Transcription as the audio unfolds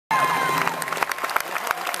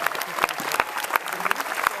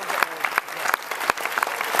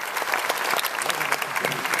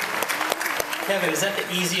Kevin, is that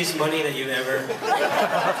the easiest money that you've ever...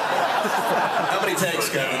 How many takes,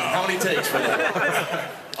 Kevin? How many takes for that?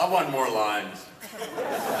 I want more lines.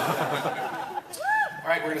 All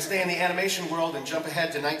right, we're going to stay in the animation world and jump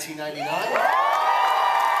ahead to 1999.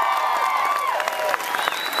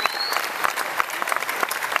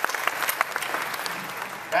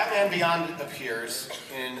 Batman Beyond appears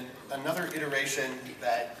in another iteration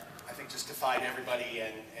that I think just defied everybody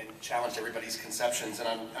and challenged everybody's conceptions. And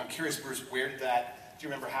I'm curious, Bruce, where did that, do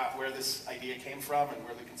you remember where this idea came from and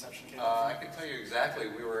where the conception came from? I can tell you exactly.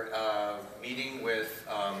 We were meeting with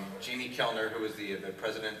Jamie Kellner, who was the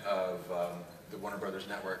president of the Warner Brothers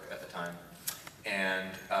network at the time.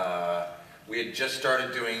 And we had just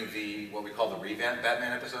started doing what we call the revamped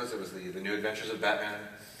Batman episodes. It was the New Adventures of Batman.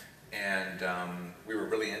 And we were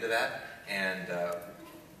really into that. And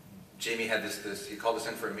Jamie had he called us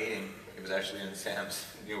in for a meeting. It was actually in Sam's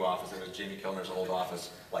new office. It was Jamie Kellner's old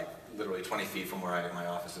office, like literally 20 feet from where my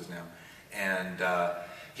office is now. And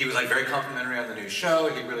he was like very complimentary on the new show.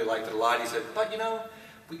 He really liked it a lot. He said, but you know,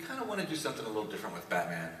 we kind of want to do something a little different with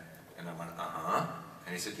Batman. And I went, uh-huh.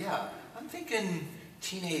 And he said, yeah, I'm thinking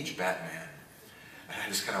teenage Batman. And I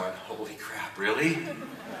just kind of went, holy crap, really?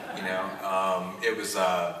 You know, it was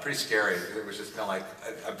pretty scary. It was just kind of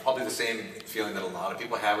like, probably the same feeling that a lot of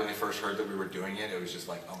people had when they first heard that we were doing it. It was just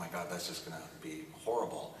like, oh my God, that's just going to be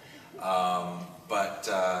horrible.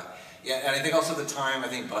 Yeah, and I think also at the time, I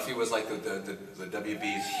think Buffy was like the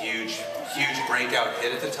WB's huge breakout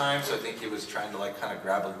hit at the time, so I think he was trying to like kind of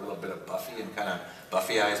grab a little bit of Buffy and kind of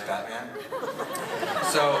Buffy-ize Batman.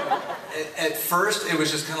 So at first it was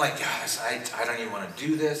just kind of like, gosh, I don't even want to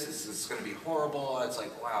do this. This is going to be horrible. It's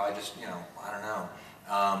like, wow, I just, you know, I don't know.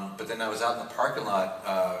 But then I was out in the parking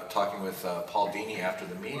lot talking with Paul Dini after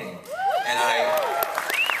the meeting, and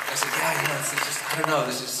I said, yeah, you know, it's just, I don't know.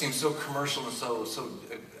 This just seems so commercial and so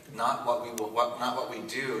not what we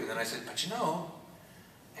do. And then I said, but you know,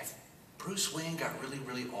 if Bruce Wayne got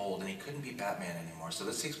really old and he couldn't be Batman anymore, so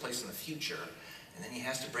this takes place in the future, and then he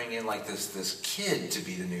has to bring in like this kid to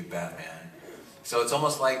be the new Batman. So it's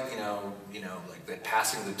almost like you know, like the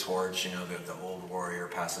passing the torch. You know, the old warrior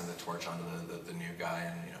passing the torch onto the new guy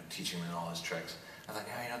and you know teaching him all his tricks. I thought,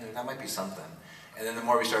 yeah, you know, that might be something. And then the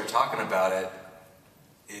more we started talking about it,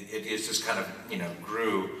 it just kind of, you know,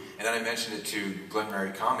 grew. And then I mentioned it to Glenn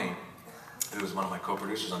Marikami, who was one of my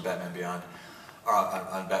co-producers on Batman Beyond,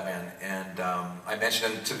 on Batman. And I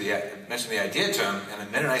mentioned the idea to him. And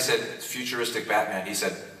the minute I said futuristic Batman, he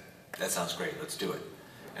said, "That sounds great. Let's do it."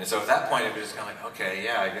 And so at that point, it was just kind of like, okay,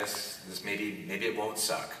 yeah, I guess this maybe it won't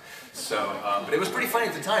suck. So, but it was pretty funny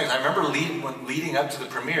at the time. I remember leading up to the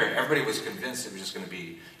premiere, everybody was convinced it was just going to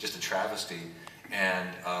be just a travesty. And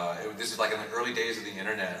this is like in the early days of the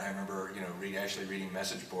internet. I remember, you know, actually reading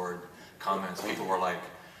message board comments. People were like,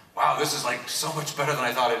 "Wow, this is like so much better than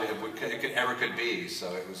I thought it ever could be."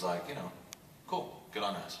 So it was like, you know, cool, good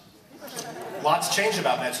on us. Lots changed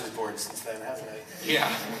about message boards since then, hasn't it?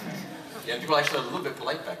 Yeah, yeah. People actually were a little bit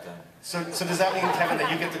polite back then. So does that mean, Kevin,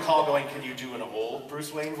 that you get the call going, "Can you do an old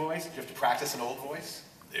Bruce Wayne voice? Do you have to practice an old voice?"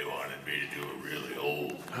 They wanted me to do a really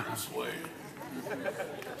old Bruce Wayne.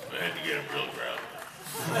 I had to get him real proud.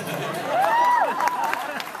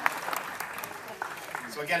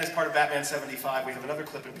 So again, as part of Batman 75, we have another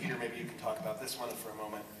clip, and Peter, maybe you can talk about this one for a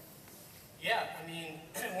moment. Yeah, I mean,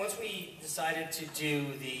 once we decided to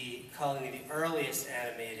do calling it the earliest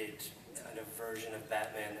animated kind of version of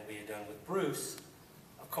Batman that we had done with Bruce,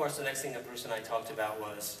 of course the next thing that Bruce and I talked about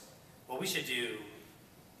was, well, we should do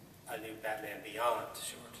a new Batman Beyond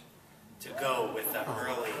short to go with the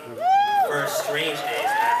early first Strange Days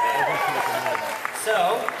Batman.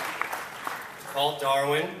 So, called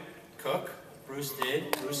Darwin, Cook, Bruce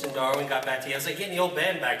did. Bruce and Darwin got back together. It's like getting the old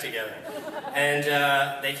band back together. And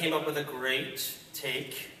they came up with a great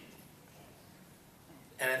take.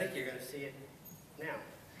 And I think you're going to see it now.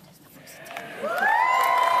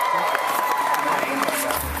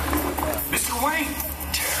 Mr. Wayne!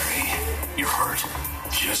 Terry, you're hurt.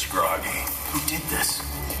 Just groggy. Who did this?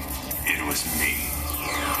 It was me.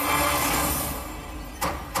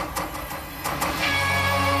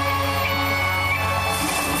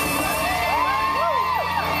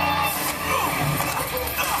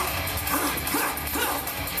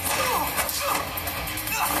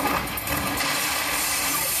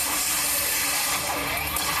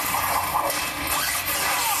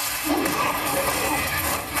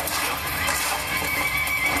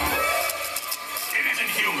 It isn't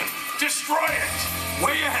human. Destroy it!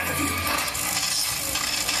 Way ahead of you.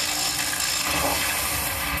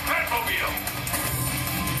 Batmobile!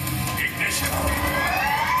 Ignition!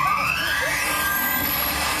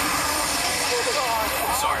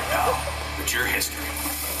 Sorry, pal, but you're hit.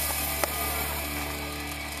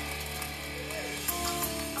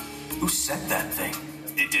 Who sent that thing?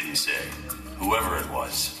 It didn't say. Whoever it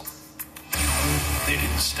was, they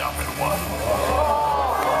didn't stop at one.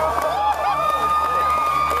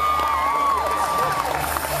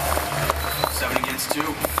 7 against 2.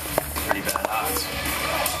 Pretty bad odds.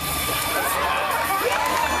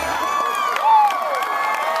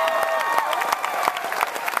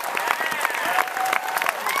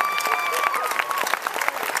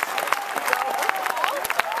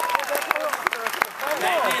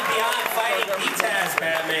 Batman Beyond fighting pt2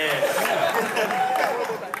 Batman.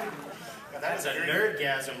 That was a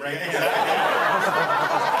nerdgasm right there. Exactly.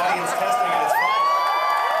 Audience testing at its finest.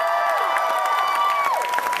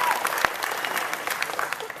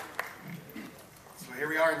 So here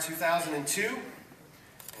we are in 2002,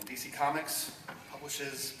 and DC Comics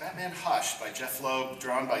publishes Batman Hush by Jeff Loeb,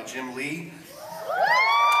 drawn by Jim Lee.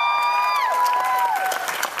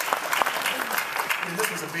 And this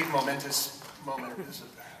was a big momentous moment. This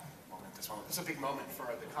is a big moment for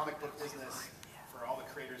the comic book business, for all the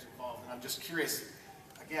creators involved. And I'm just curious,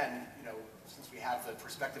 again, you know, since we have the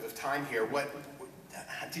perspective of time here,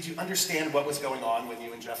 did you understand what was going on when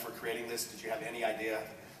you and Jeff were creating this? Did you have any idea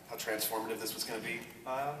how transformative this was going to be?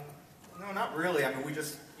 No, not really. I mean, we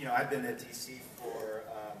just, you know, I've been at DC for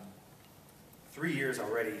 3 years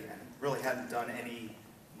already and really hadn't done any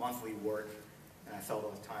monthly work. And I felt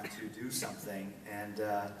it was time to do something. And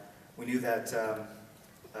we knew that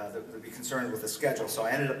we'd be concerned with the schedule. So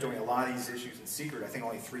I ended up doing a lot of these issues in secret. I think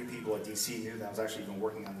only 3 people at DC knew that I was actually even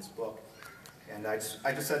working on this book. And I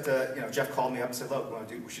just said to, you know, Jeff called me up and said, look,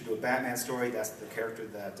 we should do a Batman story. That's the character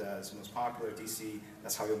that is the most popular at DC.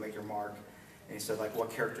 That's how you'll make your mark. And he said, like,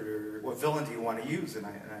 what villain do you want to use? And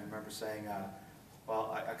I remember saying,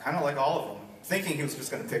 well, I kind of like all of them. Thinking he was just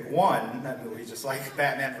going to pick one, that movie, just like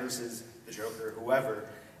Batman versus the Joker or whoever.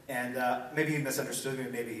 And maybe he misunderstood me,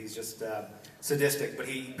 maybe he's just sadistic, but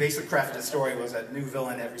he basically crafted his story was a new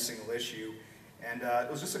villain every single issue. And it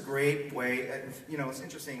was just a great way, you know, it's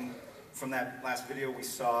interesting, from that last video we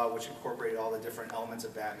saw, which incorporated all the different elements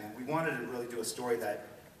of Batman, we wanted to really do a story that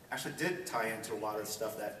actually did tie into a lot of the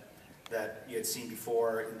stuff that you had seen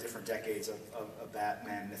before in different decades of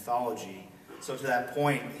Batman mythology. So to that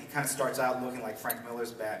point, he kind of starts out looking like Frank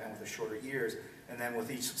Miller's Batman with the shorter ears, and then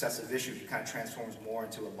with each successive issue, he kind of transforms more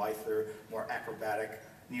into a lither, more acrobatic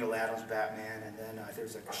Neil Adams Batman, and then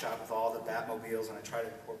there's like a shot with all the Batmobiles, and I try to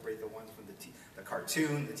incorporate the ones from the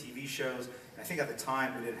cartoon, the TV shows, and I think at the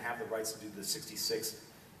time we didn't have the rights to do the '66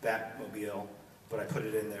 Batmobile, but I put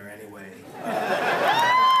it in there anyway.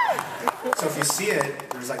 So if you see it,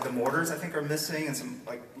 there's like the mortars I think are missing, and some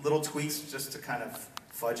like little tweaks just to kind of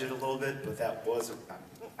fudge it a little bit, but that was,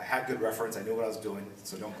 I had good reference, I knew what I was doing,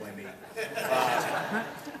 so don't blame me. But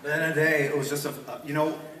then a day, it was just you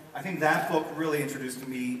know, I think that book really introduced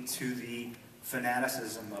me to the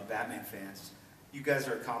fanaticism of Batman fans. You guys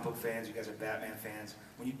are comic book fans, you guys are Batman fans.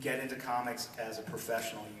 When you get into comics as a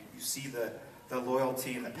professional, you see the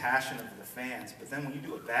loyalty and the passion of the fans, but then when you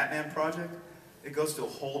do a Batman project, it goes to a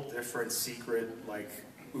whole different secret, like,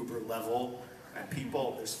 uber level, and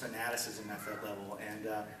people, there's fanaticism at that level, and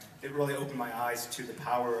it really opened my eyes to the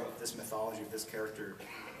power of this mythology, of this character,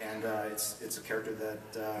 and it's a character that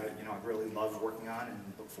you know, I really love working on and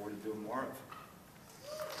look forward to doing more of.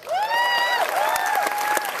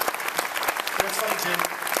 You know, it's funny, Jim,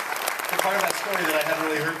 the part of that story that I hadn't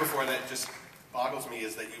really heard before that just boggles me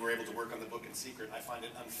is that you were able to work on the book in secret. I find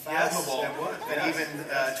it unfathomable that even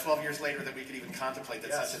 12 years later that we could even contemplate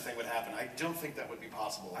that such a thing would happen. I don't think that would be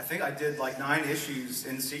possible. I think I did like 9 issues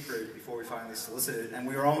in secret before we finally solicited, and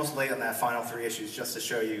we were almost late on that final 3 issues just to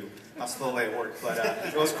show you how slowly it worked. But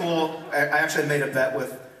it was cool. I actually made a bet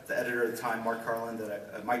with the editor at the time, Mike Carlin,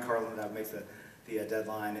 that I would make the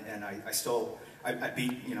deadline, and I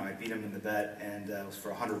beat him in the bet, and it was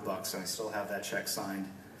for $100, and I still have that check signed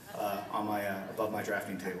on my above my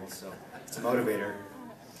drafting table, so it's a motivator.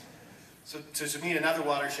 So to me, another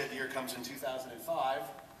watershed year comes in 2005,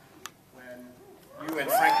 when you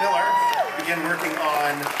and Frank Miller begin working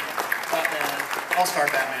on Batman, All-Star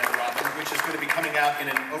Batman and Robin, which is going to be coming out in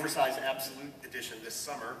an oversized Absolute edition this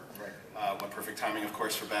summer. Right. What perfect timing, of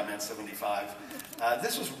course, for Batman 75.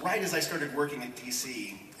 This was right as I started working at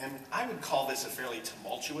DC, and I would call this a fairly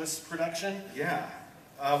tumultuous production. Yeah.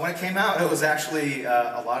 When it came out, it was actually,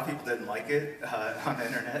 a lot of people didn't like it on the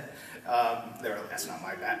internet. They were like, that's not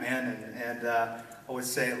my Batman. And I would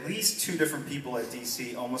say at least 2 different people at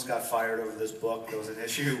DC almost got fired over this book. There was an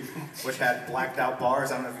issue which had blacked out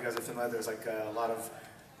bars. I don't know if you guys are familiar. There's like a lot of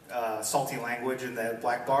salty language in the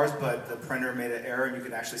black bars, but the printer made an error and you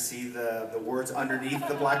could actually see the words underneath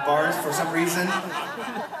the black bars for some reason.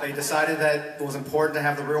 They decided that it was important to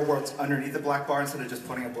have the real words underneath the black bar instead of just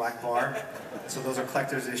putting a black bar. So those are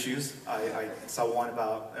collector's issues. I sell one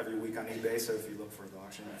about every week on eBay, so if you look for the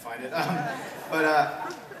auction, you find it.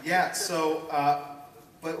 Yeah, so,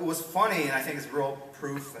 but what was funny, and I think it's real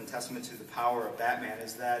proof and testament to the power of Batman,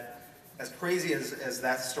 is that as crazy as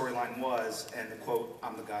that storyline was, and the quote,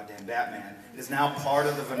 "I'm the goddamn Batman," is now part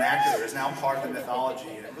of the vernacular, is now part of the mythology,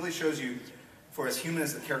 and it really shows you, for as human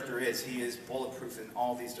as the character is, he is bulletproof in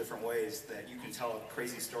all these different ways, that you can tell a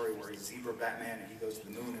crazy story where he's Zebra Batman and he goes to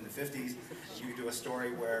the moon in the 50s, and you can do a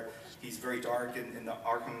story where he's very dark in the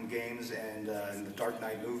Arkham games and in the Dark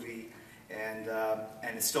Knight movie, and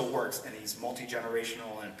it still works, and he's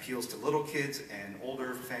multi-generational and appeals to little kids and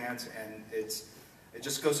older fans, and it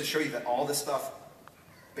just goes to show you that all this stuff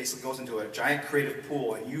basically goes into a giant creative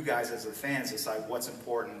pool, and you guys as the fans decide what's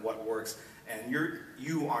important, what works, and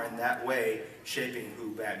you are in that way shaping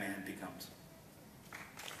who Batman becomes.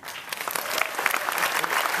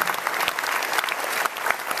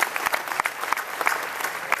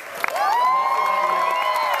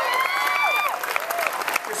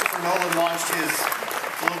 Christopher Nolan launched his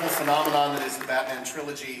global phenomenon that is the Batman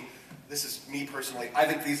trilogy. This is me personally. I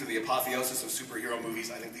think these are the apotheosis of superhero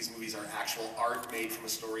movies. I think these movies are actual art made from a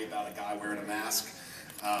story about a guy wearing a mask.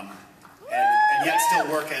 And yet still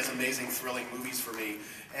work as amazing, thrilling movies for me.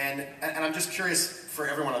 And I'm just curious for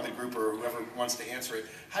everyone on the group or whoever wants to answer it,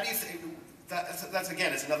 how do you think, that's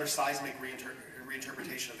again, it's another seismic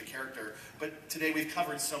reinterpretation of the character, but today we've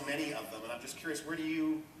covered so many of them, and I'm just curious, where do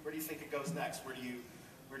you think it goes next? Where do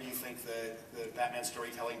you think the Batman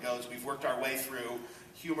storytelling goes? We've worked our way through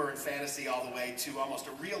humor and fantasy all the way to almost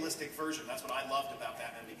a realistic version. That's what I loved about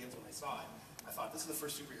Batman Begins when I saw it. I thought, this is the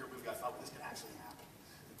first superhero movie I thought, well, this could actually happen.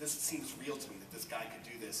 This seems real to me, that this guy could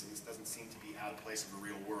do this, and this doesn't seem to be out of place in the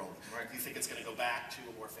real world. Right. Do you think it's going to go back to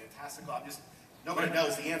a more fantastical? Nobody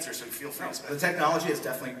knows the answer, so feel free to speculate. The technology has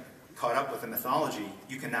definitely caught up with the mythology.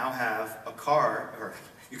 You can now have a car, or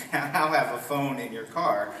you can now have a phone in your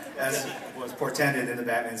car, as was portended in the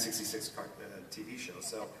Batman '66 TV show.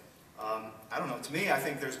 So, I don't know. To me, I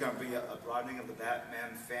think there's going to be a broadening of the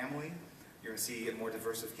Batman family. You're going to see more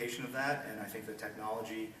diversification of that, and I think the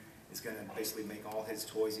technology is going to basically make all his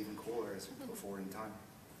toys even cooler as we go forward in time.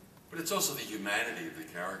 But it's also the humanity of the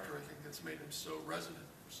character, I think, that's made him so resonant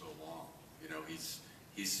for so long. You know, he's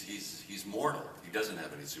mortal. He doesn't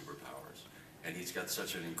have any superpowers, and he's got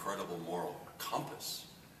such an incredible moral compass.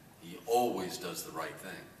 He always does the right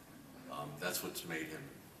thing. That's what's made him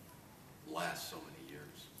last so many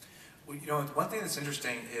years. Well, you know, one thing that's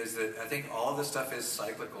interesting is that I think all of this stuff is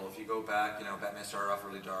cyclical. If you go back, you know, Batman started off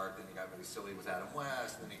really dark, then he got really silly with Adam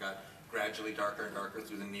West, then he got gradually darker and darker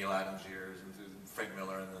through the Neil Adams years and through Frank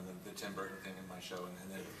Miller and then the Tim Burton thing in my show, and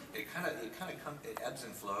then it ebbs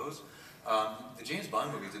and flows. The James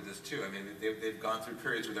Bond movies did this too. I mean, they've gone through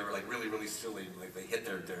periods where they were like really silly, like they hit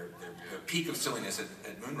their peak of silliness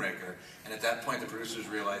at Moonraker, and at that point the producers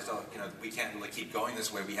realized, oh, you know, we can't really keep going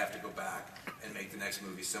this way. We have to go back and make the next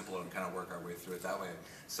movie simpler and kind of work our way through it that way.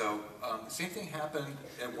 So the same thing happened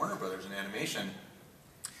at Warner Brothers in animation.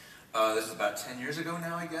 This is about 10 years ago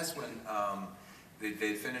now, I guess, when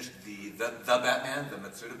they finished the Batman, the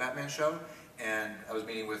Matsuda Batman show. And I was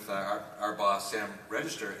meeting with our boss, Sam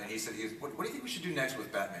Register, and he said, what do you think we should do next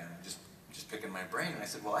with Batman? Just picking my brain. And I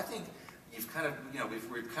said, well, I think you've kind of, you know,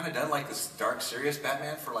 we've kind of done like this dark, serious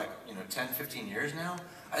Batman for like, you know, 10, 15 years now.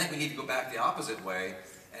 I think we need to go back the opposite way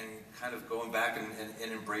and kind of going back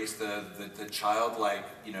and embrace the childlike,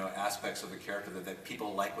 you know, aspects of the character that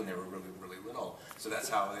people like when they were really little. So that's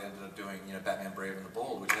how they ended up doing, you know, Batman Brave and the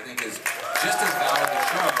Bold, which I think is just as valid a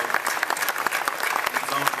show in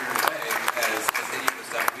its own weird way as any of the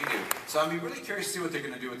stuff we do. So I'm really curious to see what they're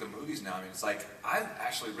going to do with the movies now. I mean, it's like, I'm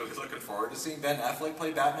actually really looking forward to seeing Ben Affleck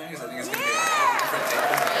play Batman, because I think it's going to be a totally different take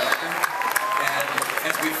on the character. And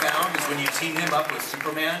as we found, is when you team him up with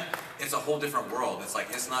Superman, it's a whole different world. It's like,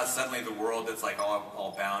 it's not suddenly the world that's like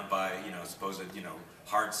all bound by, you know, supposed, you know,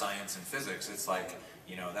 hard science and physics. It's like,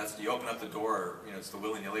 you know, that's, you open up the door, you know, it's the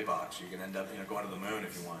willy-nilly box. You can end up, you know, going to the moon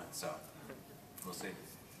if you want. So, we'll see.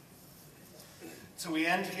 So we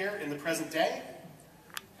end here in the present day,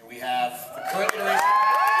 and we have the current iteration.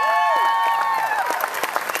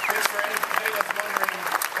 Which, for anybody that's wondering,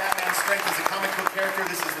 Batman's strength as a comic book character,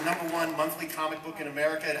 this is the #1 monthly comic book in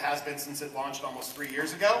America. It has been since it launched almost 3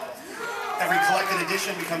 years ago. Every collected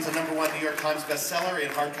edition becomes a #1 New York Times bestseller in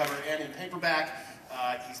hardcover and in paperback.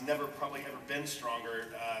 He's probably ever been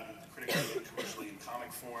stronger, critically and commercially in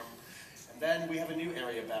comic form. And then we have a new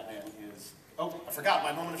area Batman is... Oh, I forgot,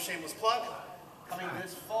 my moment of shameless plug. Coming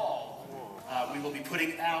this fall, we will be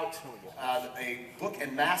putting out a book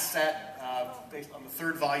and mask set based on the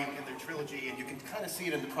 3rd volume in their trilogy, and you can kind of see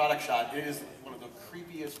it in the product shot. It is one of the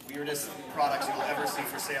creepiest, weirdest products you'll ever see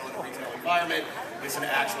for sale in a retail environment. It's an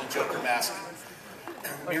actual Joker mask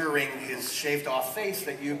mirroring his shaved off face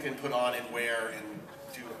that you can put on and wear and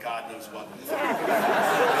do God knows what with. We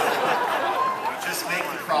just make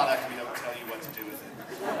the product, we don't tell you what to do with it.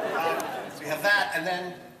 So we have that, and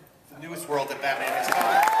then the newest world that Batman has come.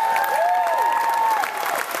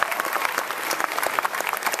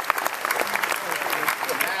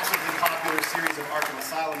 A massively popular series of Arkham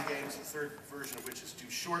Asylum games, the 3rd version of which is due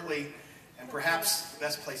shortly. And perhaps the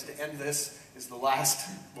best place to end this is the last,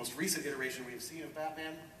 most recent iteration we have seen of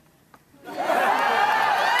Batman.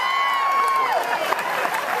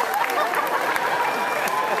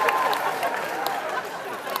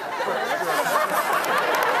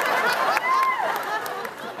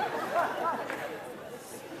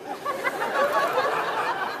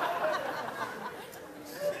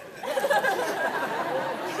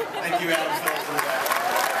 Thank you, Adam, for that.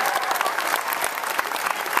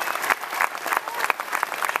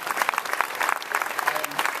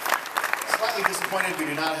 Disappointed we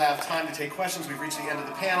do not have time to take questions. We've reached the end of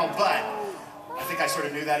the panel, but I think I sort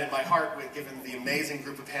of knew that in my heart, given the amazing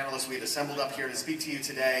group of panelists we had assembled up here to speak to you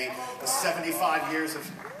today. The 75 years of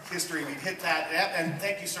history, we've hit that. And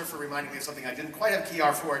thank you, sir, for reminding me of something I didn't quite have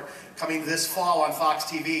PR for it. Coming this fall on Fox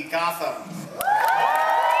TV, Gotham. You,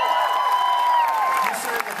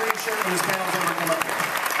 sir, in the green shirt, when this panel's over, come up here.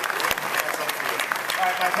 All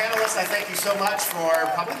right, my panelists, I thank you so much for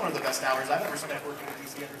probably one of the best hours I've ever spent working with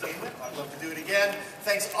DC Entertainment. I'd love to do it again.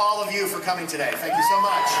 Thanks all of you for coming today. Thank you so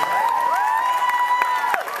much.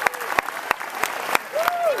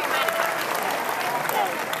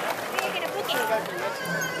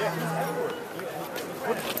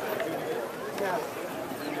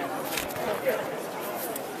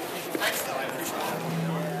 Thanks, though. I appreciate it.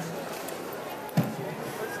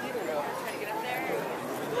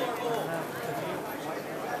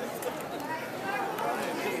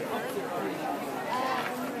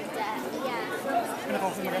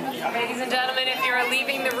 Ladies and gentlemen, if you're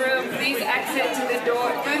leaving the room, please exit to the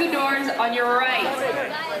door through the doors on your right.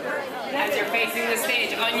 As you're facing the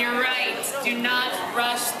stage, on your right. Do not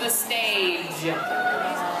rush the stage. They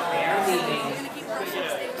are leaving.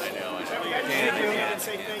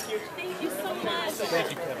 Thank you so much. Thank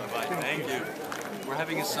you, Kevin. Thank you. We're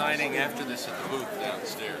having a signing after this at the booth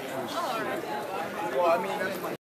downstairs. Well, I mean, that's my